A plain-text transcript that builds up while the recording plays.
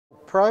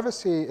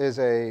privacy is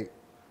a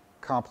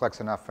complex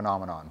enough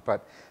phenomenon,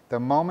 but the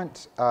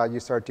moment you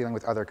start dealing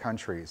with other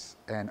countries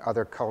and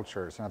other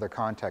cultures and other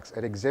contexts,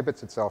 it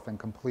exhibits itself in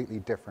completely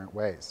different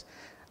ways.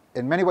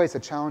 In many ways, the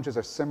challenges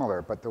are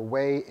similar, but the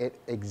way it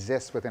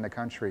exists within a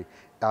country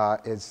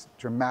is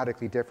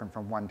dramatically different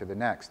from one to the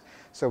next.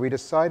 So we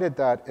decided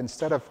that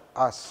instead of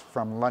us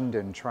from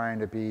London trying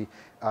to be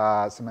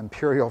some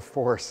imperial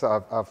force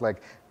of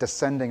like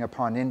descending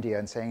upon India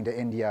and saying to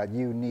India,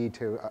 you need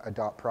to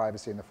adopt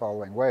privacy in the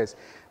following ways,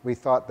 we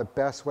thought the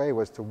best way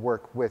was to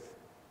work with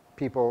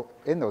people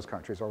in those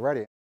countries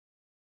already.